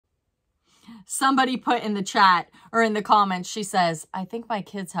Somebody put in the chat or in the comments, she says, I think my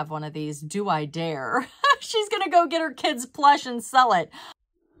kids have one of these. Do I dare? She's going to go get her kids' plush and sell it.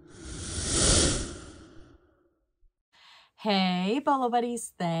 Hey, Bolo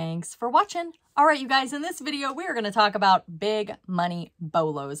buddies, thanks for watching. All right, you guys, in this video, we are going to talk about big money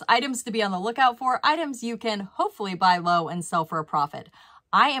bolos, items to be on the lookout for, items you can hopefully buy low and sell for a profit.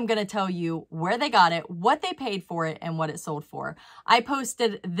 I am going to tell you where they got it, what they paid for it, and what it sold for. I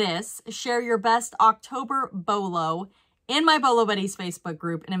posted this, share your best October bolo, in my Bolo Buddies Facebook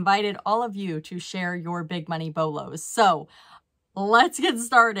group and invited all of you to share your big money bolos. So let's get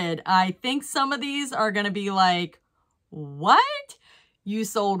started. I think some of these are going to be like, what? You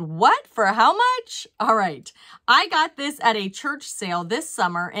sold what? For how much? All right. I got this at a church sale this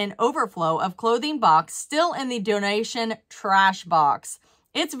summer in overflow of clothing box, still in the donation trash box.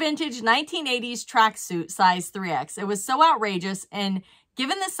 It's vintage 1980s tracksuit size 3X. It was so outrageous, and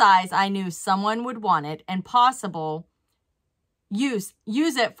given the size, I knew someone would want it and possible use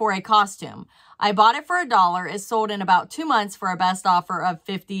it for a costume. I bought it for $1. It sold in about 2 months for a best offer of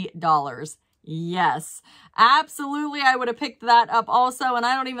 $50. Yes, absolutely. I would have picked that up also. And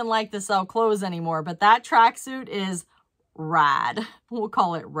I don't even like to sell clothes anymore, but that tracksuit is rad. We'll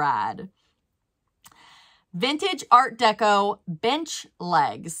call it rad. Vintage Art Deco bench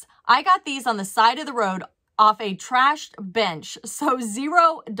legs. I got these on the side of the road off a trashed bench. So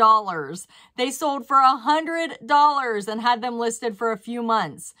 $0. They sold for $100 and had them listed for a few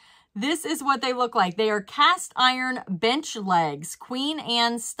months. This is what they look like. They are cast iron bench legs, Queen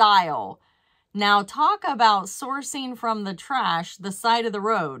Anne style. Now, talk about sourcing from the trash, the side of the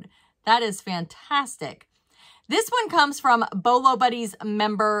road. That is fantastic. This one comes from Bolo Buddies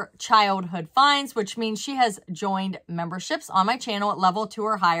member Childhood Finds, which means she has joined memberships on my channel at level 2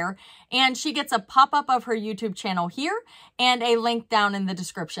 or higher. And she gets a pop-up of her YouTube channel here and a link down in the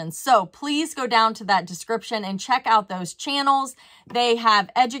description. So please go down to that description and check out those channels. They have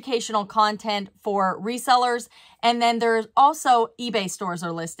educational content for resellers. And then there's also eBay stores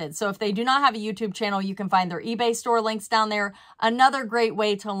are listed. So if they do not have a YouTube channel, you can find their eBay store links down there. Another great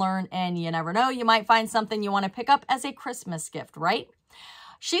way to learn, and you never know, you might find something you want to pick up as a Christmas gift, right?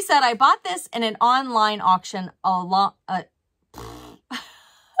 She said, I bought this in an online auction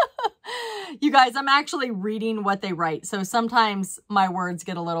You guys, I'm actually reading what they write. So sometimes my words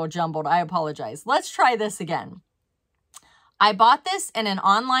get a little jumbled. I apologize. Let's try this again. I bought this in an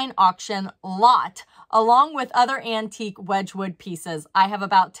online auction lot along with other antique Wedgwood pieces. I have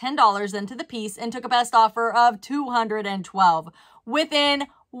about $10 into the piece and took a best offer of $212 within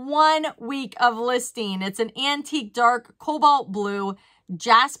 1 week of listing. It's an antique dark cobalt blue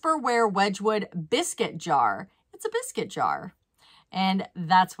Jasperware Wedgwood biscuit jar. It's a biscuit jar. And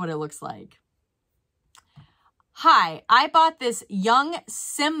that's what it looks like. Hi, I bought this young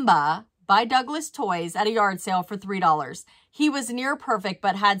Simba by Douglas Toys at a yard sale for $3. He was near perfect,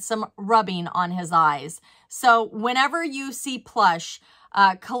 but had some rubbing on his eyes. So whenever you see plush,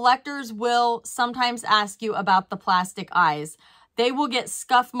 collectors will sometimes ask you about the plastic eyes. They will get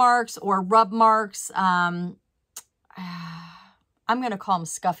scuff marks or rub marks. I'm going to call them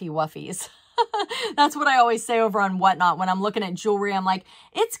scuffy wuffies. That's what I always say over on Whatnot when I'm looking at jewelry. I'm like,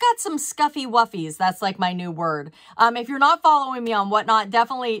 it's got some scuffy wuffies. That's like my new word. If you're not following me on Whatnot,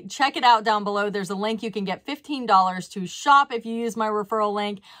 definitely check it out down below. There's a link. You can get $15 to shop if you use my referral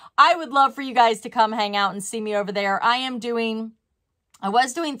link. I would love for you guys to come hang out and see me over there. I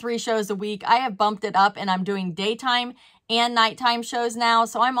was doing 3 shows a week. I have bumped it up and I'm doing daytime and nighttime shows now.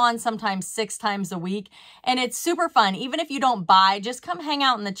 So I'm on sometimes 6 times a week and it's super fun. Even if you don't buy, just come hang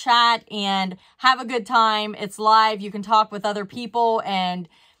out in the chat and have a good time. It's live. You can talk with other people and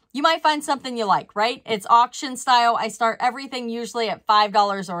you might find something you like, right? It's auction style. I start everything usually at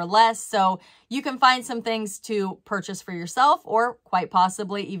 $5 or less. So you can find some things to purchase for yourself or quite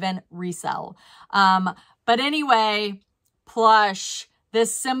possibly even resell. But anyway, plush,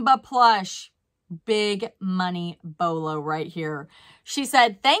 this Simba plush, big money bolo right here. She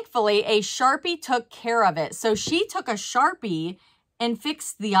said, thankfully, a Sharpie took care of it. So she took a Sharpie and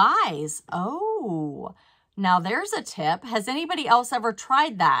fixed the eyes. Oh, now there's a tip. Has anybody else ever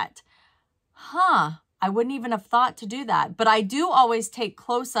tried that? Huh, I wouldn't even have thought to do that. But I do always take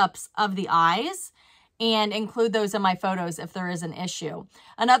close-ups of the eyes and include those in my photos if there is an issue.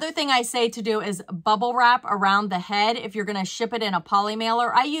 Another thing I say to do is bubble wrap around the head if you're gonna ship it in a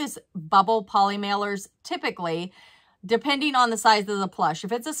polymailer. I use bubble polymailers typically, depending on the size of the plush.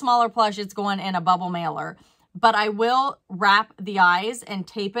 If it's a smaller plush, it's going in a bubble mailer. But I will wrap the eyes and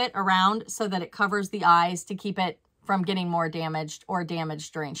tape it around so that it covers the eyes to keep it from getting more damaged or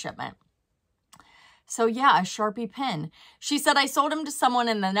damaged during shipment. So yeah, a Sharpie pen. She said, I sold him to someone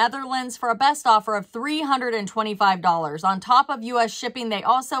in the Netherlands for a best offer of $325. On top of US shipping, they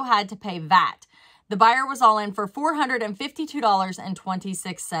also had to pay VAT. The buyer was all in for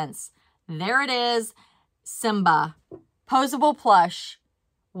 $452.26. There it is. Simba. Posable plush.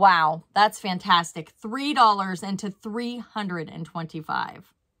 Wow, that's fantastic. $3 into $325.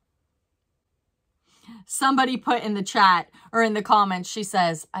 Somebody put in the chat or in the comments, she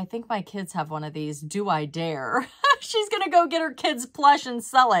says, I think my kids have one of these. Do I dare? She's going to go get her kids plush and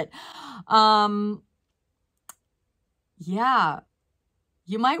sell it. Yeah,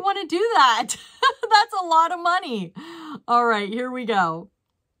 you might want to do that. That's a lot of money. All right, here we go.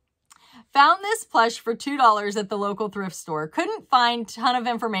 Found this plush for $2 at the local thrift store. Couldn't find a ton of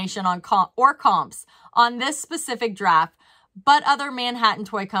information on comps on this specific draft, but other Manhattan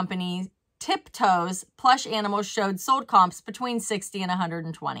toy companies, Tiptoes plush animals showed sold comps between 60 and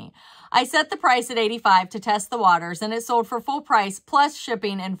 120. I set the price at 85 to test the waters, and it sold for full price plus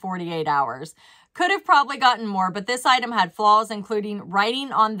shipping in 48 hours. Could have probably gotten more, but this item had flaws, including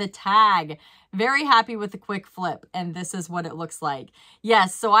writing on the tag. Very happy with the quick flip, and this is what it looks like.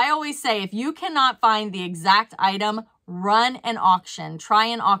 Yes, so I always say if you cannot find the exact item, run an auction. Try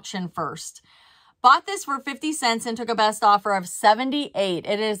an auction first. Bought this for 50 cents and took a best offer of 78.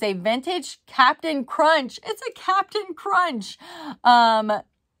 It is a vintage Captain Crunch. It's a Captain Crunch.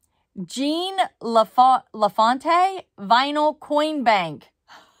 Jean Lafonte vinyl coin bank.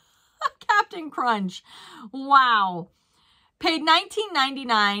 Captain Crunch. Wow. Paid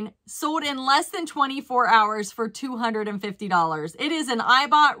 $19.99, sold in less than 24 hours for $250. It is an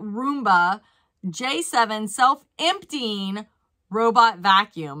iBot Roomba J7 self-emptying robot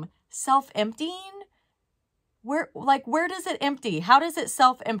vacuum. Self-emptying? Where does it empty? How does it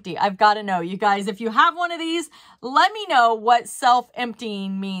self-empty? I've got to know. You guys, if you have one of these, let me know what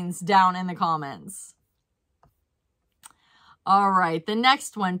self-emptying means down in the comments. All right, the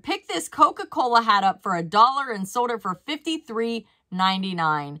next one. Picked this Coca-Cola hat up for $1 and sold it for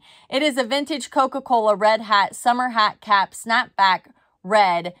 $53.99. It is a vintage Coca-Cola red hat, summer hat cap, snapback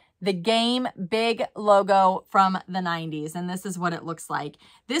red, the game big logo from the 90s. And this is what it looks like.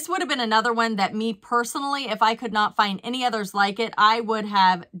 This would have been another one that me personally, if I could not find any others like it, I would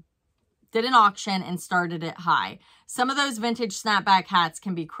have did an auction and started it high. Some of those vintage snapback hats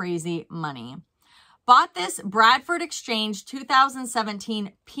can be crazy money. Bought this Bradford Exchange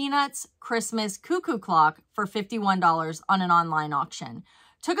 2017 Peanuts Christmas Cuckoo Clock for $51 on an online auction.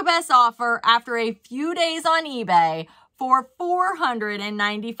 Took a best offer after a few days on eBay for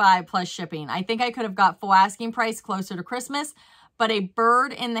 $495 plus shipping. I think I could have got full asking price closer to Christmas, but a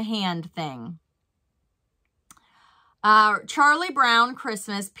bird in the hand thing. Charlie Brown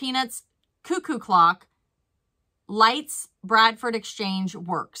Christmas Peanuts Cuckoo Clock lights Bradford Exchange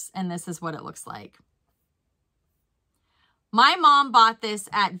works, and this is what it looks like. My mom bought this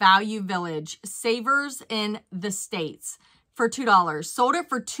at Value Village, Savers in the States, for $2. Sold it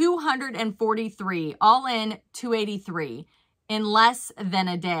for $243, all in $283 in less than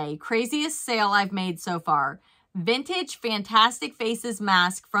a day. Craziest sale I've made so far. Vintage Fantastic Faces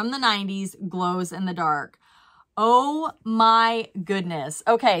mask from the 90s, glows in the dark. Oh my goodness.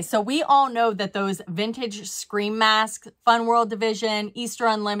 Okay, so we all know that those vintage Scream masks, Fun World Division, Easter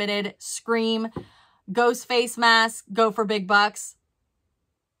Unlimited, Scream, Ghost face mask, go for big bucks.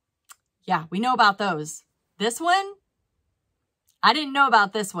 Yeah, we know about those. This one, I didn't know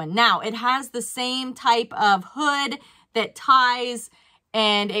about this one. Now, it has the same type of hood that ties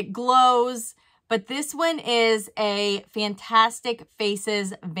and it glows, but this one is a Fantastic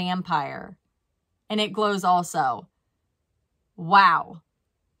Faces vampire. And it glows also. Wow.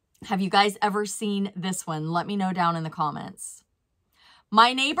 Have you guys ever seen this one? Let me know down in the comments.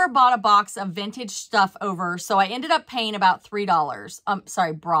 My neighbor bought a box of vintage stuff over, so I ended up paying about $3.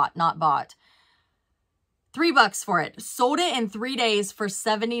 Sorry, brought, not bought. $3 for it. Sold it in 3 days for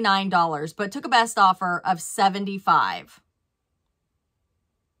 $79, but took a best offer of $75.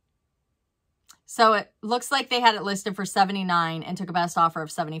 So it looks like they had it listed for $79 and took a best offer of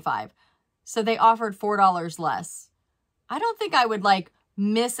 $75. So they offered $4 less. I don't think I would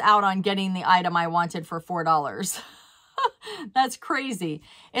miss out on getting the item I wanted for $4. That's crazy.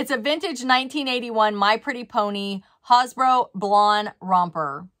 It's a vintage 1981 My Pretty Pony Hasbro Blonde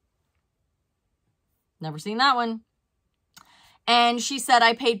Romper. Never seen that one. And she said,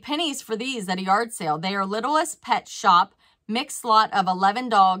 I paid pennies for these at a yard sale. They are Littlest Pet Shop, mixed lot of 11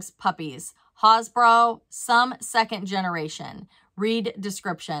 dogs, puppies. Hasbro, some second generation. Read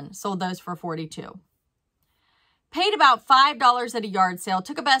description. Sold those for $42. Paid about $5 at a yard sale.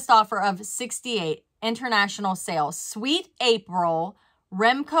 Took a best offer of $68. International sale. Sweet April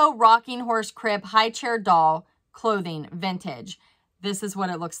Remco Rocking Horse Crib High Chair Doll Clothing Vintage. This is what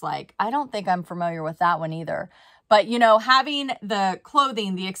it looks like. I don't think I'm familiar with that one either. But, you know, having the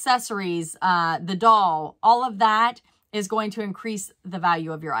clothing, the accessories, the doll, all of that is going to increase the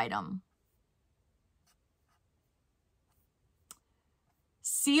value of your item.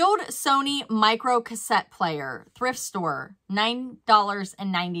 Sealed Sony micro cassette player, thrift store,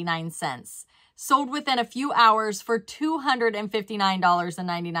 $9.99. Sold within a few hours for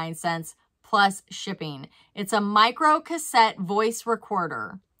 $259.99 plus shipping. It's a micro cassette voice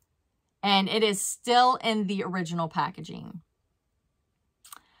recorder, and it is still in the original packaging.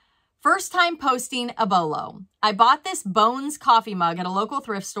 First time posting a Bolo. I bought this Bones coffee mug at a local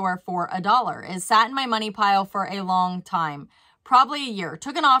thrift store for $1. It sat in my money pile for a long time. Probably a year.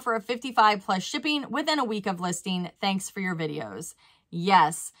 Took an offer of $55 plus shipping within a week of listing. Thanks for your videos.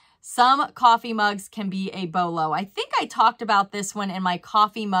 Yes, some coffee mugs can be a Bolo. I think I talked about this one in my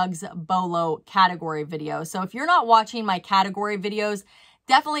coffee mugs Bolo category video. So if you're not watching my category videos,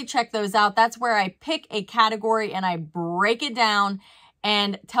 definitely check those out. That's where I pick a category and I break it down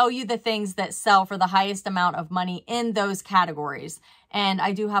and tell you the things that sell for the highest amount of money in those categories. And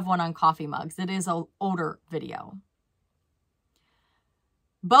I do have one on coffee mugs. It is an older video.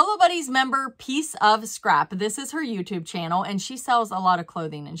 Bolo Buddies member Piece of Scrap. This is her YouTube channel, and she sells a lot of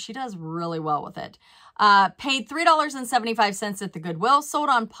clothing, and she does really well with it. Paid $3.75 at the Goodwill. Sold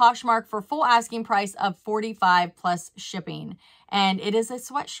on Poshmark for full asking price of $45 plus shipping. And it is a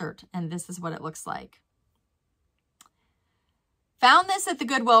sweatshirt, and this is what it looks like. Found this at the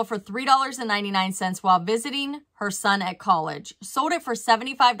Goodwill for $3.99 while visiting her son at college. Sold it for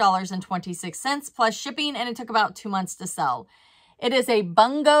 $75.26 plus shipping, and it took about 2 months to sell. It is a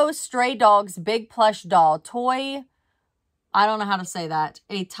Bungo Stray Dogs Big Plush Doll toy. I don't know how to say that.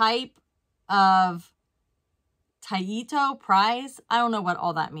 A type of Taito prize. I don't know what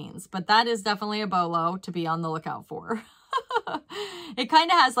all that means, but that is definitely a Bolo to be on the lookout for. It kind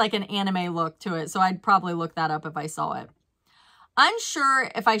of has like an anime look to it, so I'd probably look that up if I saw it.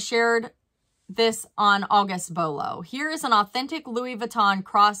 Unsure if I shared this on August Bolo. Here is an authentic Louis Vuitton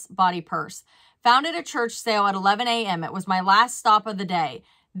crossbody purse. Found at a church sale at 11 a.m. It was my last stop of the day.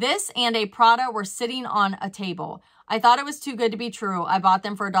 This and a Prada were sitting on a table. I thought it was too good to be true. I bought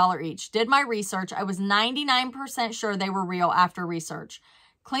them for $1 each. Did my research. I was 99% sure they were real after research.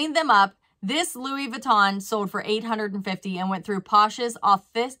 Cleaned them up. This Louis Vuitton sold for $850 and went through Posh's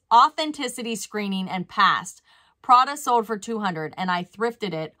authenticity screening and passed. Prada sold for $200 and I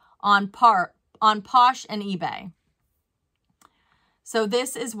thrifted it on Posh and eBay. So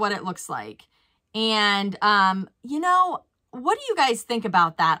this is what it looks like. And, you know, what do you guys think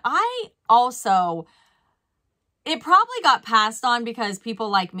about that? It probably got passed on because people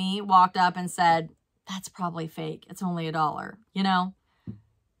like me walked up and said, that's probably fake. It's only $1, you know?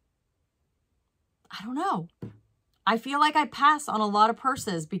 I don't know. I feel like I pass on a lot of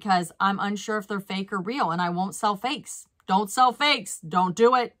purses because I'm unsure if they're fake or real, and I won't sell fakes. Don't sell fakes. Don't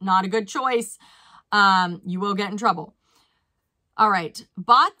do it. Not a good choice. You will get in trouble. All right.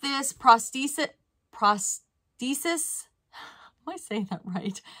 Bought this prosthesis. Am I saying that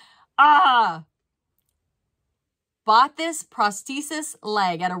right? Bought this prosthesis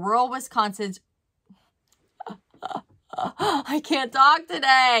leg at a rural Wisconsin. I can't talk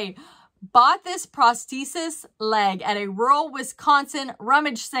today. Bought this prosthesis leg at a rural Wisconsin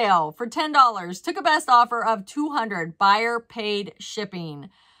rummage sale for $10. Took a best offer of $200. Buyer paid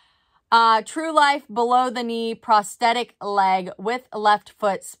shipping. True Life below the knee prosthetic leg with left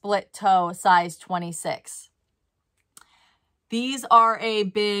foot split toe size 26. These are a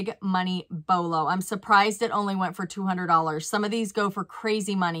big money Bolo. I'm surprised it only went for $200. Some of these go for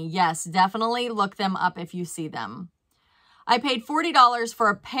crazy money. Yes, definitely look them up if you see them. I paid $40 for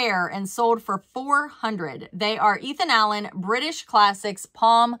a pair and sold for $400. They are Ethan Allen British Classics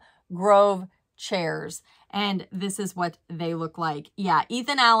Palm Grove chairs. And this is what they look like. Yeah,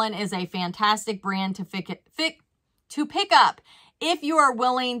 Ethan Allen is a fantastic brand to pick up if you are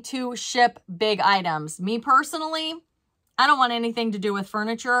willing to ship big items. Me personally, I don't want anything to do with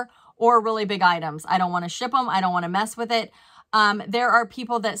furniture or really big items. I don't want to ship them. I don't want to mess with it. There are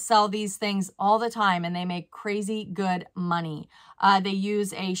people that sell these things all the time and they make crazy good money. They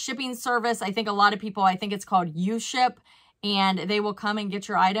use a shipping service. I think a lot of people, I think it's called U-Ship, and they will come and get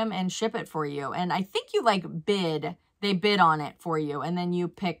your item and ship it for you. And I think you they bid on it for you. And then you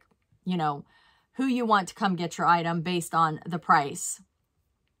pick, you know, who you want to come get your item based on the price.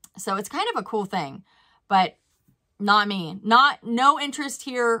 So it's kind of a cool thing, but not me. No interest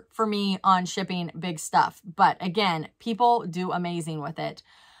here for me on shipping big stuff. But again, people do amazing with it.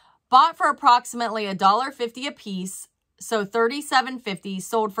 Bought for approximately $1.50 a piece. So $37.50,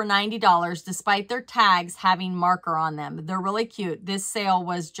 sold for $90 despite their tags having marker on them. They're really cute. This sale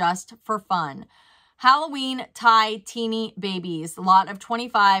was just for fun. Halloween tie teeny babies, lot of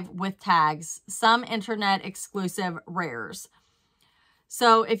 25 with tags, some internet exclusive rares.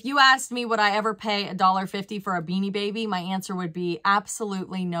 So if you asked me would I ever pay $1.50 for a Beanie Baby, my answer would be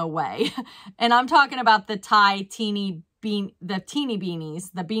absolutely no way. And I'm talking about the tie teeny beanies,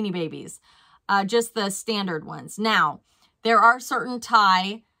 the Beanie Babies, just the standard ones. Now, there are certain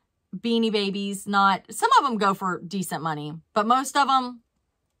tie Beanie Babies, some of them go for decent money, but most of them,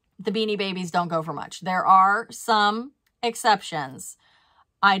 the Beanie Babies don't go for much. There are some exceptions.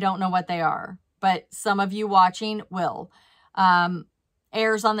 I don't know what they are, but some of you watching will.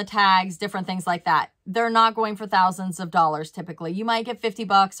 Airs on the tags, different things like that. They're not going for thousands of dollars typically. You might get 50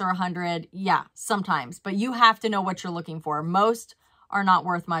 bucks or 100. Yeah, sometimes, but you have to know what you're looking for. Most are not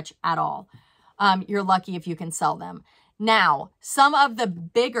worth much at all. You're lucky if you can sell them. Now, some of the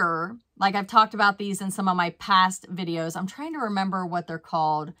bigger, like I've talked about these in some of my past videos. I'm trying to remember what they're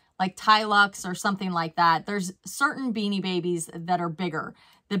called, like Tylux or something like that. There's certain Beanie Babies that are bigger.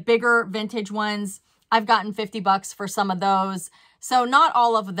 The bigger vintage ones, I've gotten 50 bucks for some of those. So not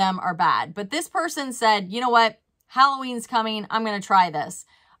all of them are bad. But this person said, you know what? Halloween's coming. I'm going to try this.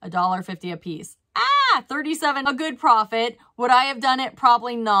 $1.50 a piece. 37, a good profit. Would I have done it?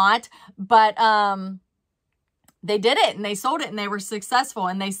 Probably not. But they did it and they sold it and they were successful.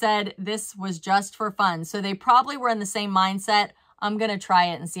 And they said this was just for fun. So they probably were in the same mindset. I'm going to try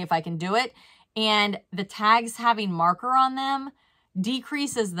it and see if I can do it. And the tags having marker on them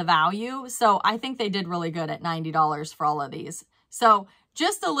decreases the value. So I think they did really good at $90 for all of these. So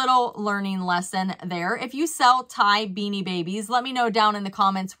just a little learning lesson there. If you sell tie Beanie Babies, let me know down in the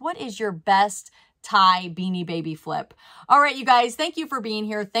comments, what is your best tie Beanie Baby flip? All right, you guys, thank you for being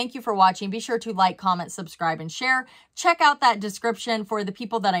here. Thank you for watching. Be sure to like, comment, subscribe, and share. Check out that description for the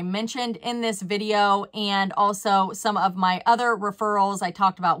people that I mentioned in this video and also some of my other referrals. I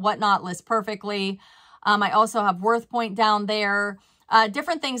talked about Whatnot List Perfectly. I also have WorthPoint down there.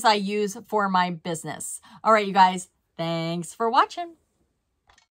 Different things I use for my business. All right, you guys, thanks for watching.